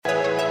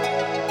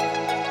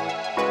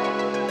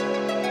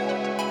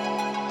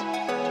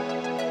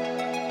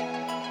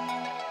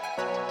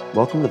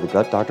Welcome to the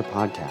Gut Doctor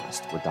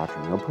Podcast, where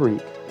Dr. Neil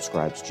Parikh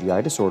describes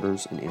GI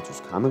disorders and answers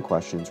common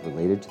questions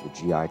related to the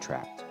GI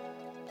tract.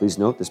 Please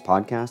note this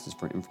podcast is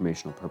for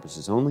informational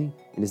purposes only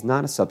and is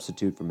not a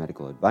substitute for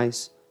medical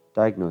advice,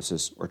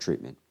 diagnosis, or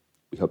treatment.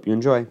 We hope you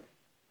enjoy.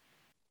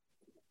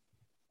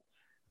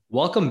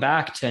 Welcome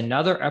back to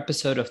another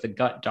episode of the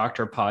Gut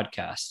Doctor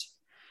Podcast.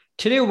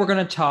 Today, we're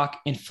going to talk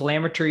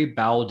inflammatory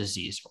bowel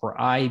disease, or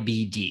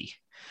IBD.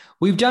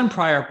 We've done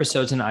prior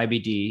episodes on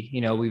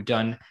IBD. We've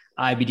done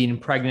IBD in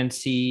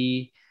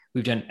pregnancy.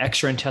 We've done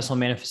extraintestinal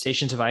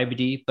manifestations of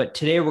IBD, but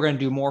today we're going to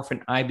do more of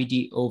an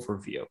IBD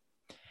overview.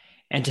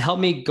 And to help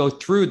me go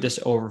through this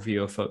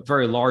overview of a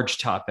very large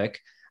topic,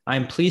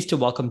 I'm pleased to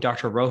welcome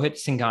Dr. Rohit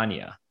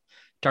Singhania.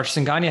 Dr.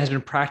 Singhania has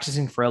been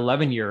practicing for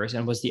 11 years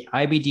and was the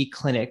IBD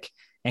clinic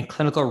and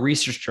clinical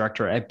research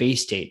director at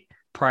Baystate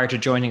prior to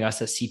joining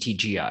us at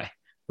CTGI.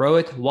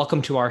 Rohit,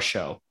 welcome to our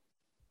show.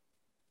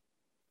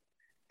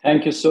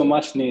 Thank you so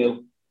much, Neil.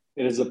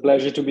 It is a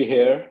pleasure to be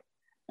here,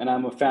 and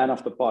I'm a fan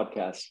of the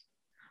podcast.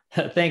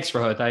 Thanks,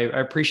 Rohit. I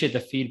appreciate the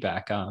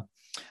feedback.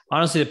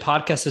 Honestly, the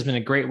podcast has been a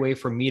great way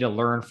for me to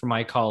learn from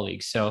my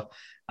colleagues, so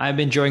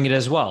I'm enjoying it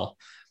as well.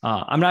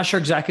 I'm not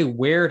sure exactly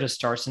where to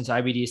start since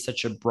IBD is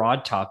such a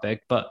broad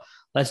topic, but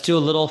let's do a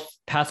little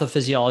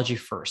pathophysiology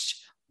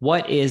first.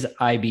 What is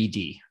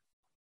IBD?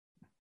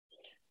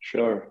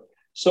 Sure.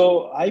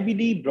 So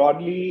IBD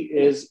broadly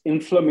is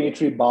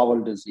inflammatory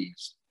bowel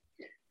disease,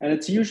 and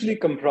it's usually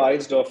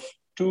comprised of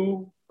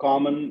two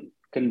common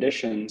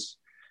conditions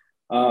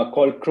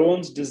called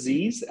Crohn's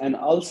disease and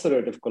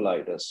ulcerative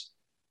colitis.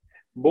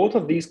 Both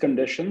of these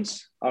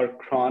conditions are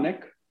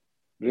chronic,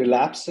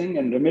 relapsing,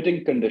 and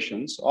remitting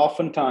conditions,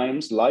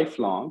 oftentimes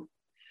lifelong,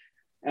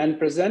 and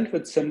present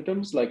with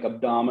symptoms like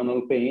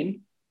abdominal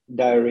pain,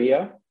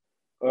 diarrhea,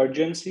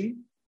 urgency,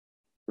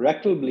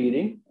 rectal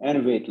bleeding,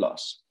 and weight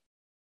loss.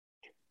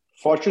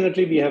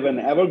 Fortunately, we have an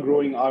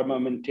ever-growing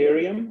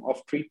armamentarium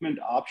of treatment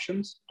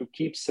options to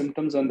keep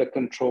symptoms under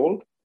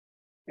control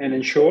and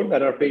ensure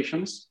that our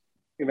patients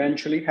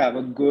eventually have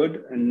a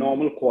good and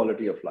normal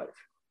quality of life.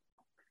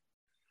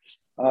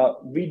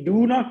 We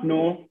do not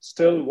know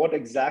still what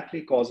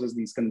exactly causes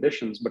these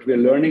conditions, but we're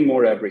learning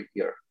more every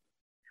year.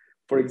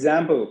 For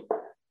example,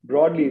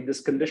 broadly,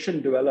 this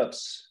condition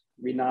develops,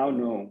 we now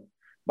know,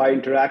 by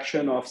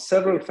interaction of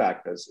several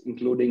factors,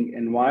 including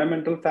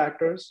environmental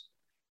factors,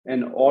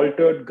 an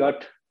altered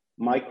gut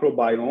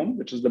microbiome,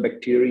 which is the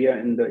bacteria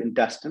in the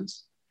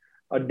intestines,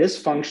 a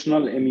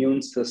dysfunctional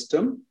immune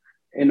system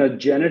in a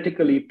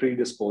genetically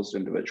predisposed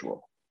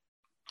individual.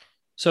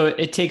 So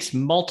it takes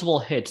multiple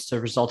hits to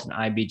result in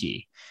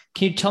IBD.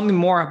 Can you tell me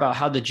more about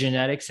how the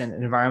genetics and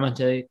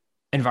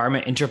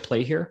environment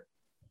interplay here?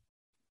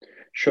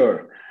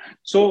 Sure.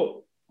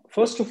 So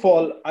first of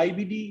all,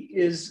 IBD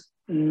is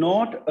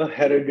not a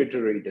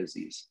hereditary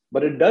disease,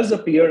 but it does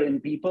appear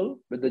in people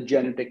with a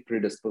genetic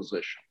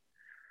predisposition.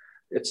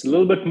 It's a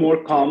little bit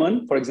more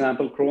common, for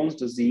example, Crohn's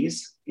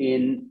disease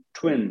in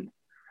twins.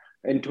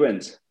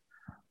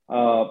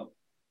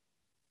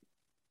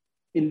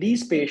 In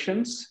these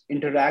patients,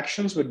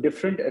 interactions with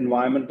different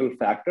environmental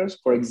factors,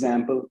 for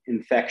example,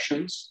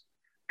 infections,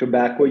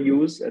 tobacco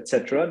use,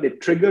 etc., they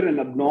trigger an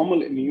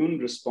abnormal immune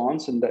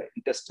response in the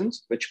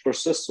intestines, which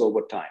persists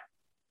over time.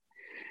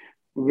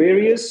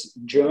 Various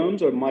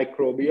germs or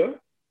microbia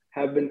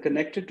have been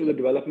connected to the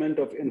development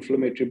of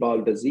inflammatory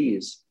bowel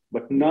disease,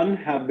 but none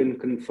have been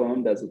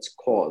confirmed as its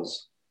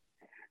cause.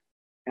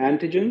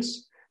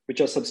 Antigens, which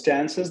are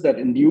substances that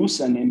induce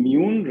an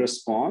immune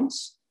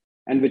response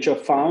and which are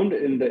found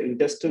in the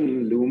intestinal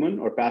lumen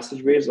or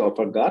passageways of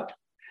our gut,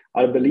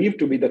 are believed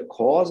to be the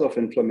cause of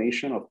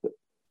inflammation of the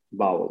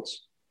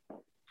bowels.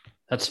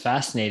 That's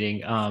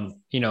fascinating.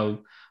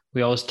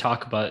 We always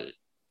talk about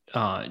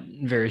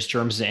various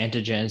germs and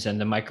antigens and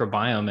the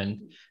microbiome.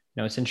 And,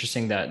 it's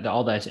interesting that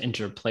all that's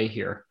interplay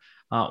here.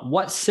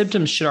 What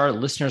symptoms should our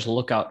listeners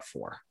look out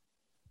for?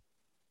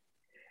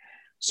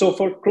 So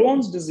for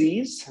Crohn's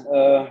disease,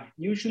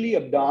 usually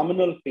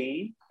abdominal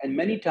pain, and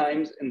many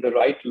times in the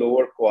right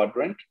lower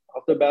quadrant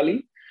of the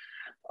belly,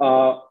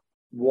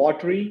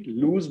 watery,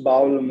 loose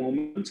bowel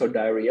movements or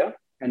diarrhea,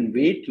 and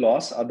weight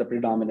loss are the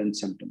predominant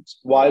symptoms.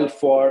 While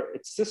for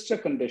its sister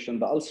condition,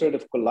 the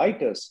ulcerative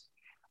colitis,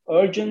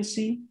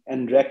 urgency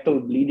and rectal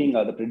bleeding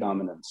are the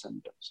predominant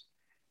symptoms.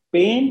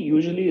 Pain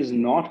usually is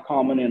not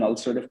common in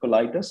ulcerative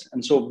colitis.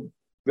 And so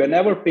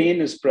whenever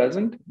pain is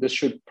present, this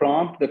should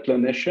prompt the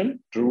clinician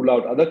to rule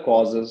out other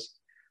causes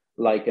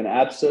like an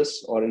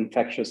abscess or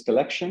infectious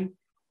collection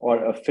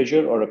or a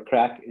fissure or a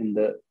crack in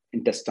the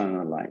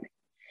intestinal lining,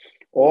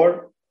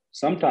 or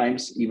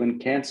sometimes even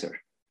cancer.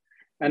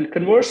 And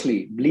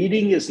conversely,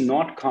 bleeding is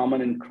not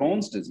common in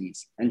Crohn's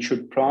disease and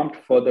should prompt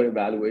further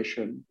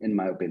evaluation, in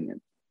my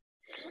opinion.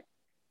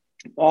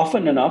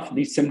 Often enough,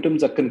 these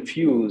symptoms are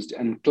confused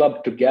and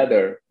clubbed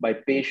together by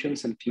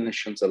patients and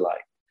clinicians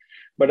alike.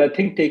 But I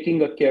think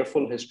taking a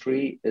careful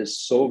history is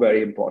so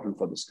very important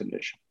for this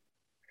condition.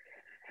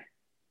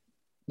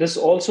 This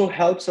also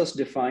helps us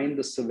define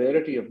the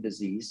severity of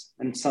disease.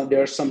 And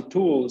there are some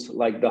tools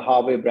like the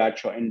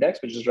Harvey-Bradshaw Index,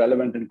 which is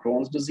relevant in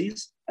Crohn's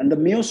disease, and the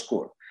Mayo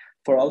Score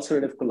for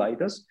ulcerative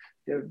colitis.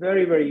 They're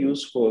very, very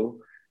useful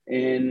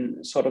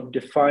in sort of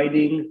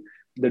defining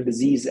the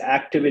disease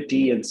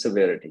activity and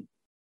severity.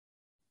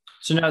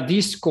 So now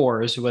these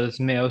scores, whether it's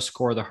Mayo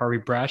Score or the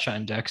Harvey-Bradshaw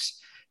Index,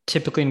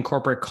 typically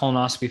incorporate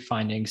colonoscopy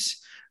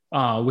findings,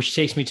 which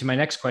takes me to my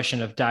next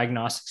question of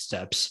diagnostic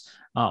steps.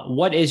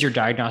 What is your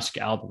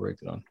diagnostic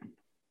algorithm?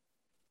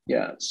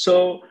 Yeah,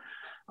 so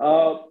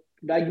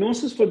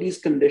diagnosis for these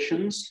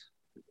conditions,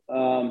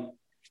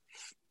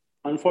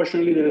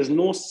 unfortunately, there is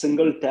no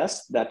single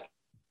test that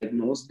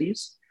diagnoses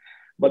these,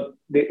 but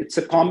it's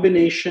a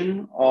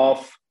combination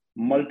of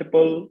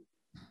multiple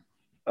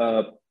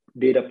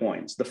data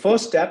points. The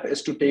first step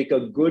is to take a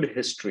good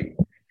history.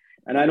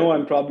 And I know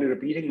I'm probably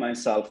repeating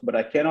myself, but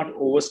I cannot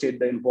overstate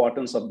the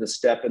importance of this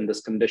step in this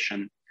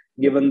condition,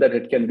 given that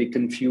it can be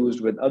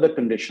confused with other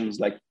conditions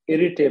like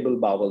irritable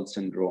bowel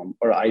syndrome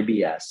or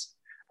IBS,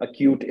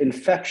 acute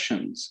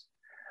infections,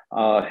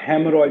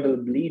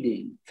 hemorrhoidal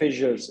bleeding,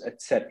 fissures,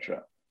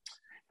 etc.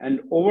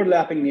 And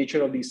overlapping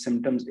nature of these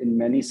symptoms in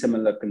many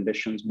similar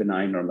conditions,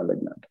 benign or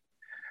malignant.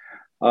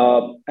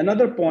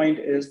 Another point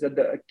is that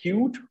the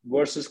acute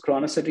versus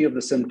chronicity of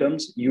the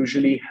symptoms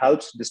usually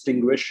helps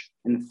distinguish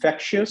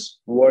infectious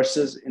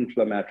versus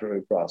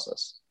inflammatory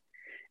process.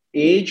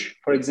 Age,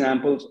 for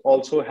example,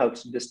 also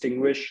helps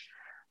distinguish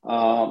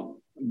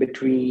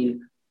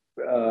between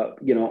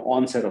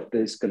onset of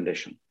this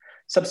condition.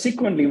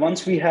 Subsequently,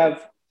 once we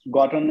have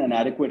gotten an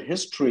adequate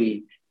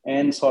history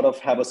and sort of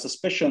have a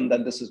suspicion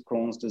that this is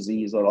Crohn's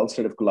disease or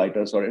ulcerative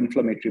colitis or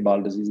inflammatory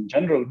bowel disease in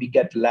general, we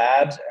get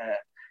labs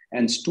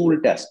and stool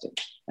testing.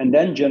 And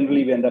then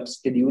generally we end up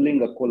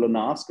scheduling a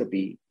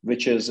colonoscopy,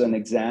 which is an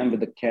exam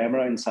with a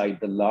camera inside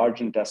the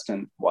large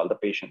intestine while the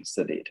patient is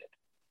sedated.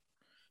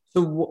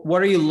 So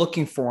what are you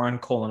looking for on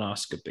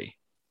colonoscopy?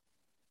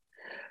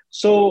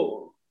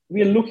 So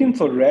we are looking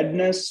for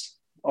redness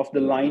of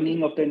the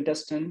lining of the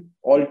intestine,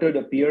 altered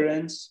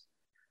appearance,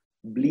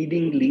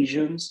 bleeding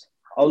lesions,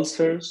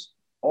 ulcers,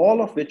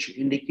 all of which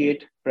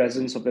indicate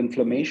presence of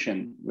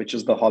inflammation, which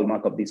is the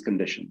hallmark of these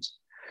conditions.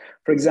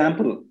 For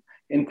example,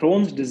 in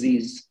Crohn's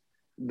disease,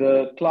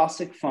 the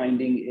classic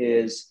finding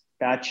is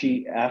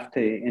patchy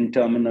aphthe in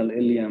terminal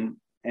ileum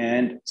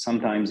and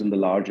sometimes in the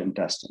large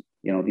intestine.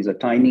 These are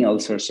tiny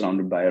ulcers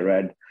surrounded by a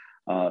red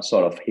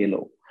sort of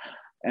halo.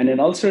 And in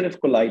ulcerative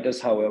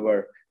colitis,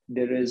 however,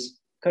 there is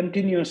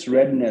continuous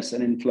redness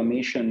and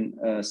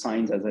inflammation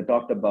signs, as I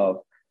talked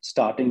about,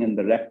 starting in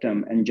the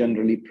rectum and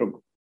generally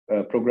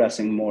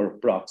progressing more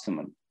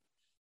proximal.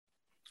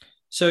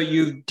 So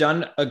you've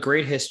done a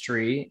great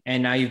history,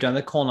 and now you've done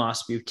the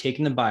colonoscopy, you've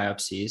taken the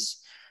biopsies.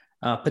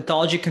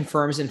 Pathology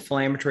confirms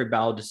inflammatory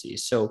bowel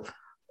disease. So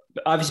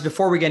obviously,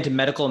 before we get into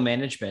medical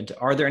management,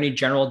 are there any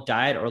general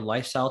diet or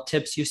lifestyle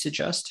tips you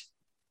suggest?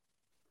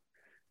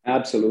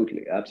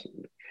 Absolutely.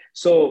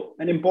 So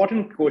an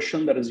important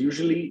question that is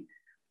usually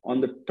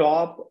on the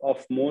top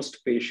of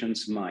most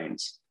patients'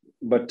 minds,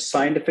 but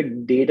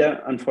scientific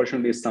data,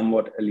 unfortunately, is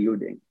somewhat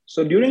eluding.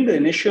 So during the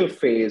initial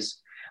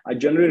phase, I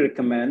generally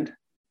recommend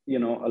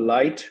a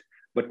light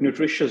but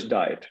nutritious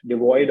diet,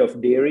 devoid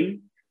of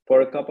dairy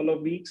for a couple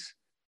of weeks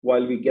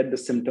while we get the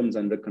symptoms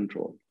under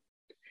control.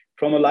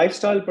 From a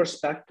lifestyle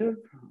perspective,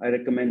 I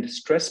recommend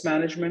stress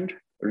management,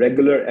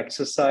 regular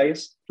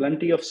exercise,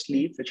 plenty of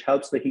sleep, which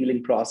helps the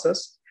healing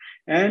process,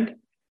 and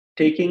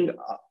taking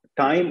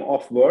time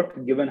off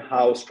work, given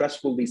how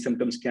stressful these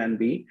symptoms can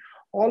be.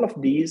 All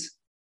of these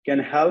can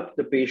help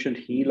the patient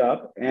heal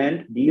up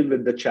and deal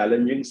with the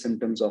challenging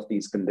symptoms of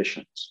these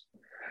conditions.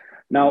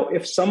 Now,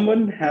 if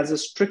someone has a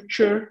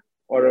stricture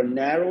or a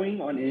narrowing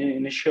on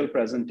initial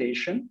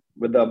presentation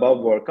with the above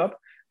workup,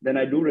 then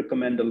I do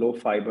recommend a low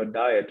fiber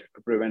diet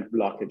to prevent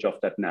blockage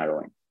of that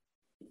narrowing.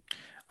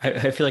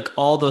 I feel like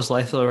all those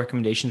lifestyle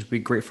recommendations would be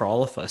great for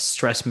all of us.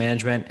 Stress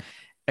management,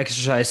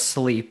 exercise,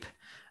 sleep.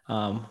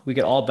 We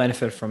could all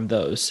benefit from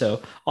those.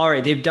 So, all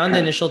right, they've done the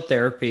initial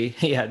therapy.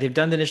 Yeah, they've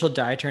done the initial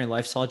dietary and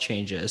lifestyle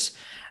changes.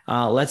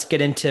 Let's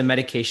get into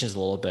medications a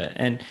little bit.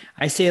 And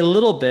I say a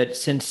little bit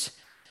since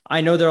I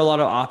know there are a lot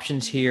of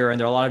options here and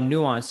there are a lot of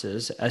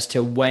nuances as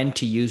to when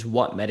to use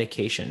what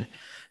medication.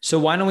 So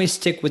why don't we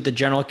stick with the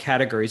general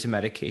categories of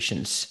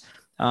medications?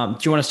 Do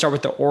you want to start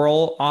with the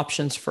oral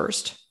options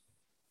first?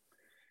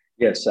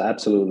 Yes,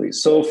 absolutely.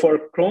 So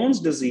for Crohn's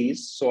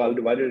disease, so I'll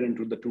divide it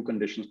into the two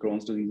conditions,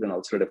 Crohn's disease and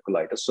ulcerative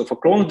colitis. So for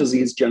Crohn's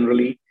disease,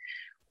 generally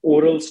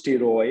oral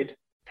steroid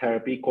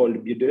therapy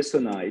called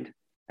budesonide,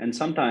 and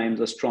sometimes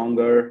a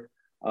stronger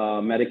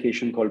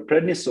medication called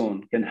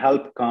prednisone can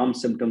help calm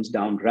symptoms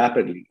down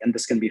rapidly. And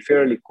this can be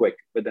fairly quick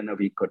within a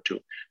week or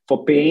two.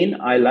 For pain,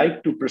 I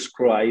like to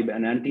prescribe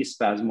an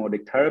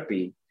antispasmodic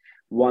therapy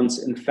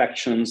once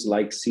infections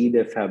like C.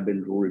 diff have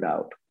been ruled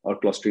out, or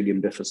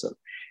Clostridium difficile.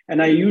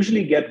 And I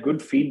usually get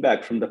good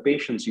feedback from the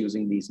patients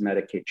using these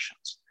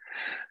medications.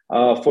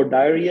 For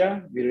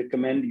diarrhea, we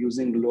recommend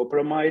using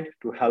loperamide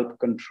to help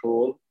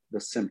control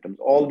the symptoms.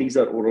 All these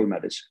are oral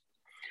medicine.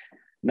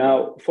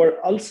 Now, for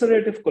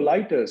ulcerative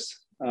colitis,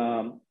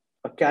 a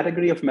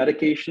category of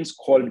medications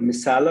called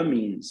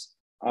mesalamines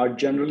are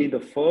generally the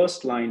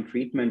first line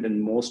treatment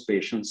in most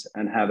patients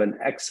and have an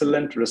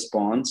excellent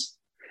response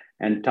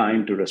and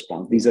time to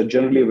response. These are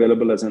generally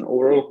available as an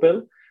oral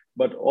pill,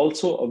 but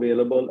also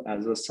available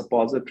as a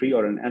suppository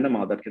or an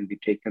enema that can be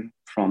taken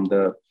from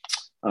the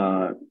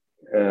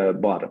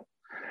bottom.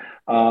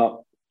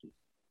 But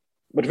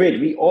wait,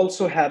 we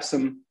also have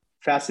some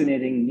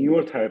fascinating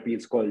newer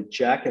therapies called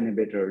JAK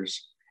inhibitors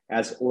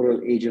as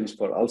oral agents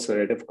for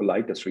ulcerative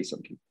colitis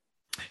recently.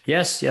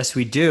 Yes,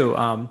 we do.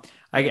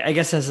 I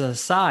guess as an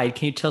aside,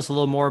 can you tell us a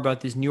little more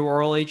about these new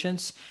oral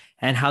agents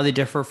and how they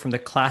differ from the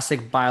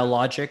classic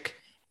biologic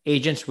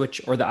agents,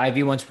 or the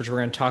IV ones, which we're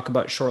going to talk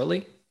about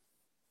shortly?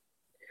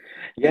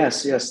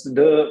 Yes.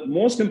 The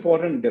most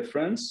important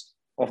difference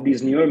of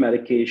these newer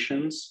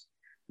medications,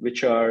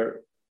 which are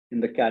in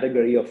the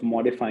category of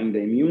modifying the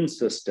immune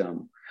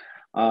system,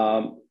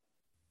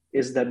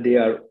 is that they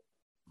are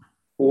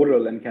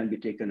oral and can be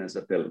taken as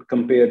a pill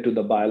compared to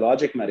the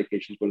biologic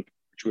medications, which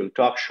we'll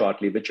talk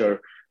shortly, which are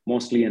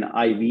mostly an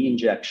IV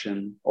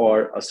injection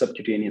or a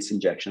subcutaneous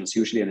injection, it's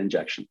usually an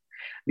injection.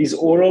 These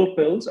oral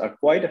pills are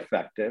quite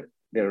effective.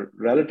 They're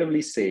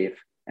relatively safe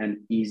and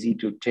easy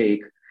to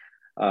take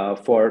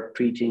for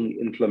treating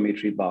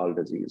inflammatory bowel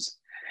disease.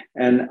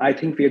 And I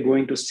think we are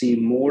going to see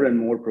more and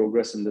more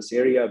progress in this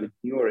area with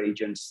newer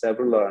agents.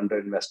 Several are under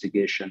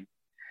investigation.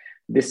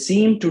 They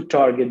seem to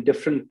target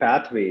different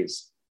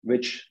pathways,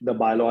 which the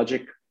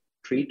biologic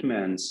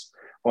treatments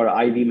or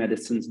IV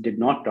medicines did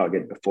not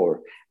target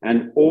before,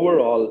 and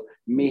overall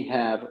may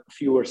have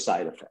fewer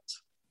side effects.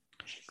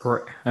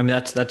 Great. I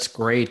mean, that's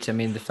great. I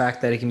mean, the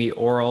fact that it can be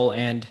oral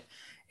and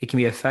it can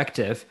be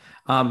effective.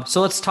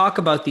 So let's talk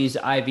about these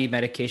IV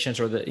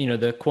medications, or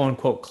the quote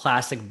unquote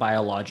classic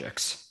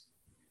biologics.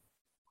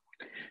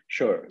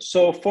 Sure.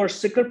 So for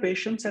sicker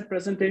patients at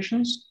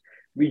presentations,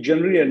 we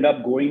generally end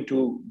up going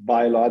to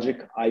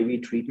biologic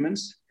IV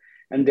treatments.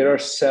 And there are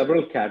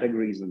several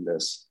categories in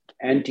this.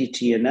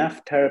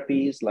 Anti-TNF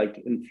therapies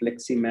like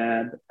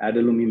infliximab,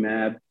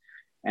 adalimumab,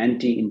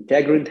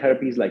 anti-integrin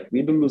therapies like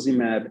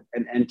vedolizumab,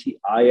 and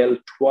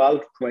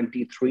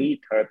anti-IL-12/23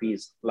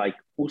 therapies like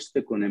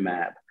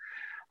ustekinumab.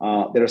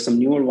 There are some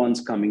newer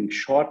ones coming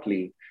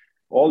shortly.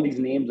 All these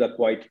names are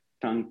quite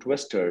tongue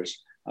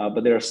twisters,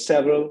 but there are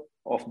several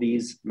of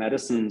these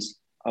medicines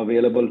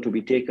available to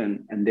be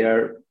taken, and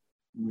they're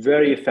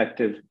very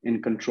effective in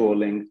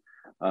controlling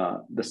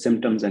the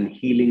symptoms and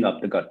healing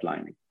up the gut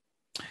lining.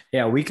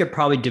 Yeah, we could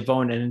probably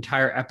devote an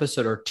entire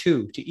episode or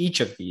two to each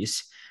of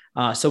these.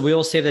 So we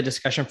will save the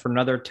discussion for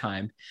another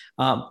time.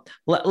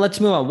 Let's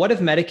move on. What if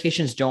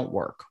medications don't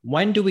work?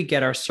 When do we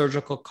get our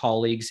surgical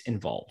colleagues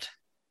involved?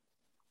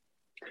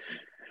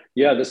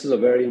 Yeah, this is a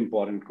very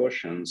important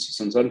question,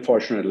 since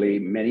unfortunately,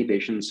 many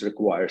patients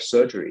require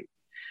surgery.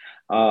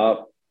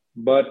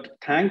 But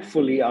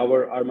thankfully,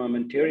 our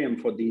armamentarium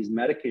for these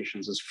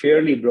medications is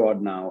fairly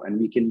broad now, and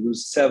we can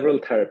use several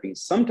therapies,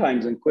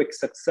 sometimes in quick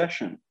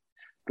succession,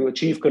 to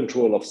achieve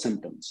control of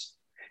symptoms.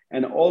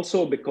 And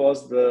also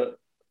because the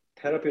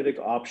therapeutic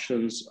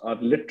options are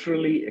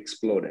literally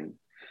exploding.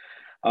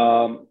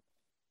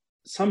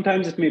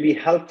 Sometimes it may be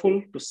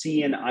helpful to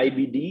see an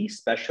IBD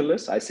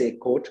specialist, I say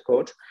quote,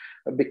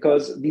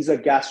 because these are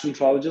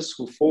gastroenterologists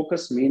who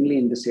focus mainly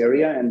in this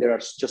area, and there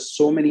are just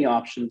so many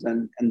options,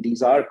 and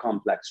these are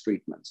complex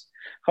treatments.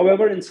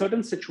 However, in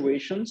certain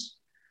situations,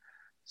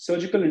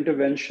 surgical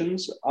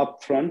interventions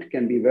upfront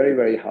can be very,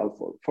 very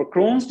helpful. For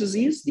Crohn's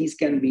disease, these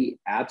can be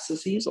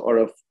abscesses or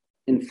an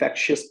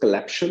infectious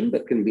collection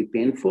that can be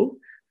painful,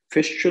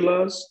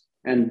 fistulas,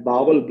 and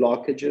bowel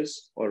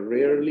blockages, or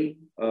rarely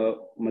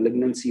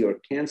malignancy or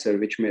cancer,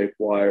 which may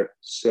require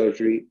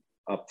surgery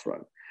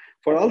upfront.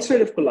 For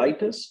ulcerative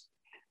colitis,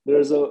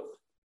 there's a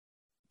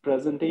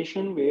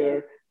presentation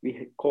where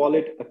we call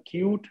it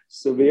acute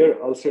severe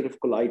ulcerative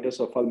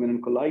colitis or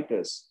fulminant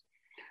colitis,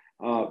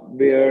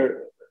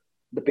 where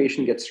the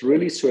patient gets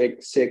really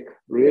sick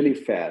really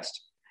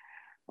fast.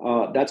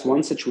 That's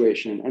one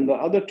situation. And the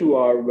other two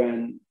are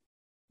when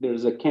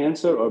there's a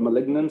cancer or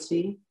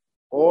malignancy,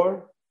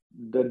 or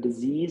the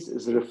disease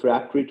is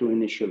refractory to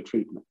initial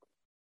treatment.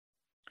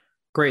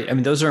 Great. I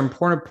mean, those are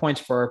important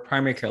points for our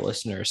primary care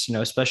listeners,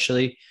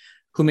 especially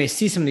who may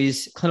see some of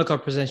these clinical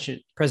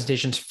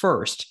presentations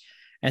first.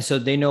 And so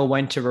they know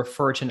when to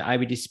refer to an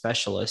IBD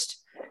specialist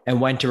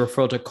and when to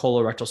refer to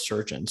colorectal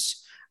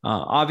surgeons.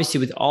 Obviously,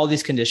 with all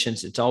these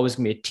conditions, it's always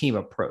going to be a team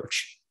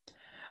approach.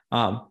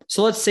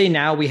 So let's say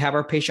now we have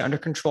our patient under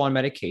control on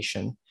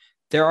medication.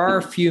 There are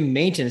a few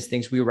maintenance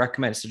things we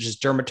recommend, such as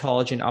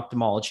dermatology and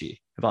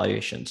ophthalmology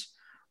evaluations.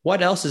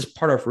 What else is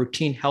part of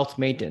routine health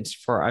maintenance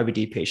for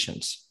IBD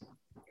patients?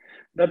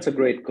 That's a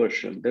great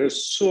question.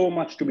 There's so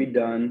much to be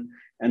done,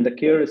 and the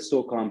care is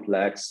so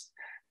complex.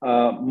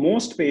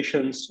 Most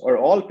patients, or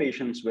all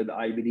patients with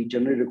IBD,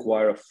 generally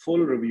require a full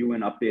review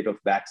and update of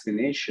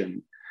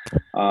vaccination,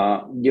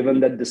 given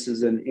that this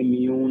is an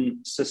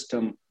immune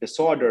system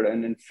disorder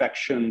and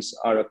infections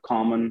are a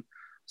common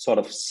sort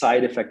of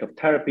side effect of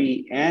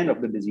therapy and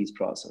of the disease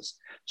process.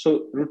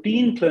 So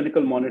routine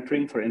clinical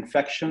monitoring for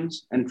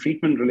infections and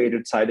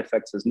treatment-related side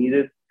effects is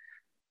needed.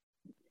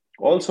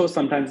 Also,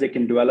 sometimes they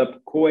can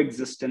develop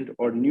coexistent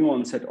or new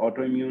onset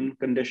autoimmune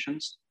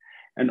conditions.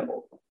 And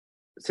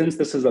since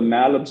this is a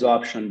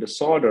malabsorption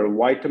disorder,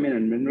 vitamin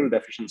and mineral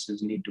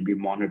deficiencies need to be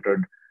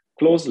monitored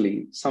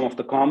closely. Some of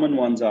the common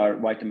ones are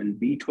vitamin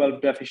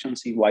B12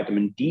 deficiency,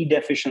 vitamin D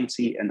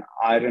deficiency, and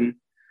iron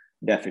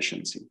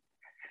deficiency.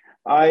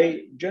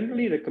 I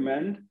generally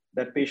recommend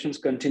that patients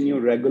continue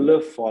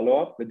regular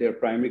follow-up with their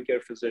primary care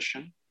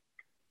physician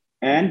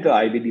and the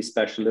IBD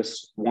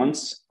specialist once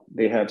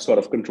they have sort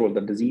of controlled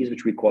the disease,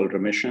 which we call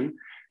remission.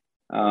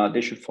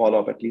 They should follow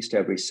up at least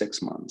every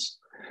 6 months.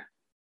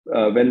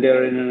 When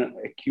they're in an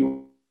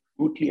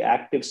acutely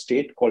active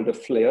state called a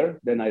flare,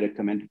 then I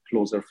recommend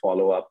closer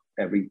follow-up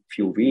every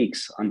few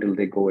weeks until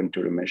they go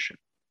into remission.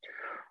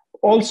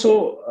 Also,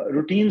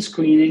 routine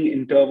screening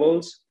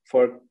intervals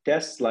for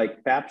tests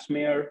like pap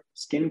smear,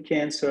 skin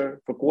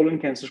cancer, for colon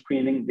cancer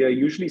screening, they're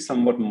usually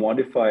somewhat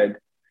modified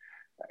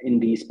in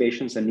these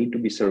patients and need to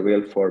be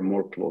surveilled for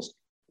more closely.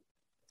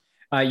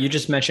 You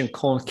just mentioned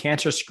colon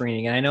cancer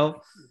screening, and I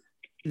know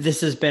this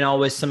has been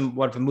always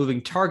somewhat of a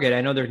moving target.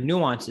 I know there are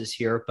nuances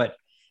here, but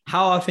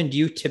how often do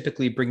you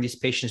typically bring these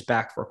patients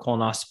back for a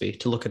colonoscopy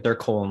to look at their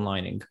colon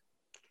lining?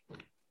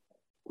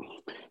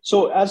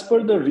 So as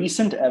per the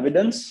recent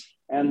evidence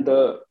and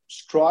the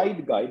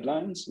STRIDE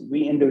guidelines,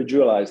 we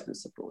individualize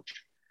this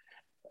approach.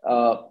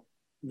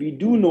 We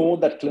do know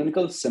that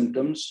clinical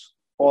symptoms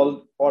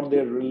or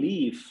their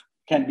relief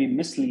can be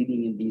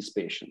misleading in these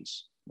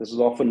patients. This is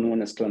often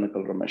known as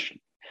clinical remission.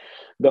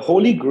 The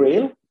holy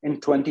grail in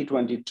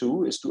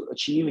 2022 is to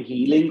achieve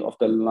healing of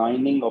the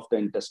lining of the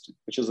intestine,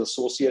 which is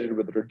associated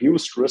with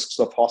reduced risks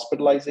of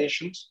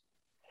hospitalizations,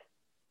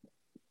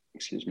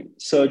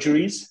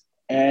 surgeries,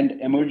 and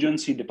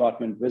emergency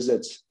department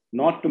visits,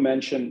 not to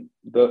mention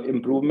the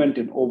improvement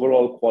in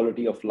overall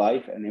quality of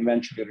life and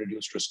eventually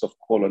reduced risk of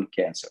colon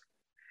cancer.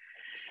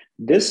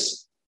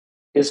 This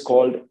is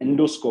called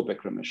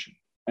endoscopic remission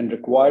and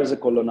requires a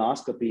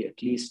colonoscopy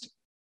at least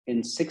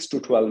in 6 to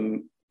 12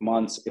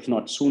 months, if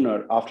not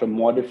sooner, after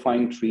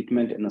modifying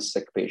treatment in a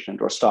sick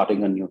patient or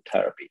starting a new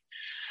therapy.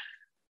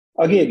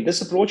 Again,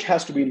 this approach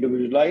has to be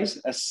individualized,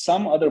 as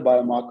some other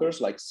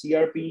biomarkers like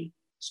CRP,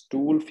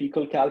 stool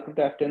fecal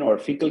calprotectin, or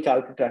fecal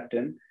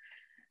calprotectin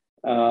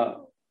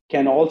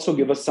can also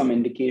give us some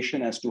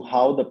indication as to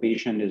how the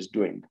patient is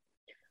doing.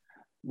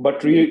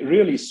 But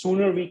really,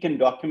 sooner we can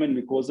document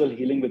mucosal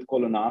healing with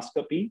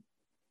colonoscopy,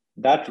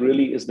 that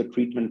really is the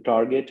treatment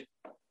target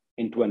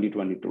in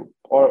 2022,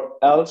 or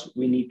else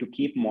we need to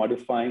keep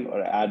modifying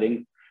or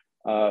adding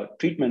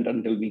treatment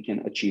until we can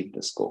achieve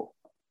this goal.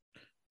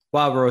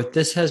 Wow, Rohit,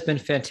 this has been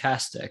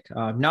fantastic.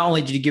 Not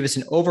only did you give us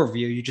an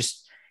overview, you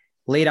just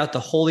laid out the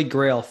holy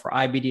grail for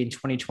IBD in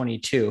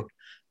 2022.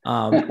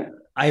 I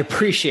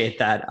appreciate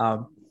that.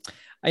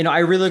 I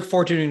really look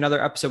forward to doing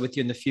another episode with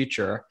you in the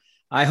future.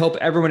 I hope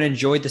everyone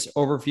enjoyed this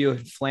overview of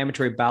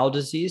inflammatory bowel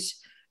disease,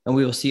 and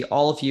we will see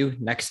all of you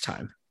next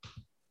time.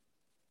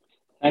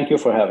 Thank you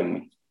for having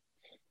me.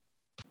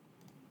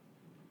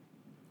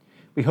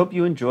 We hope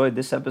you enjoyed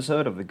this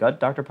episode of the Gut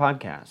Doctor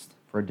Podcast.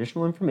 For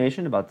additional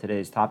information about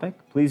today's topic,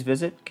 please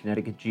visit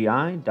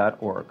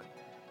connecticutgi.org.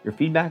 Your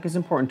feedback is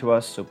important to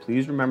us, so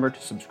please remember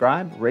to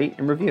subscribe, rate,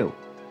 and review.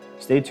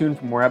 Stay tuned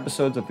for more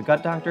episodes of The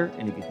Gut Doctor,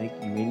 and if you think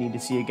you may need to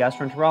see a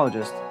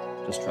gastroenterologist,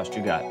 just trust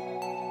your gut.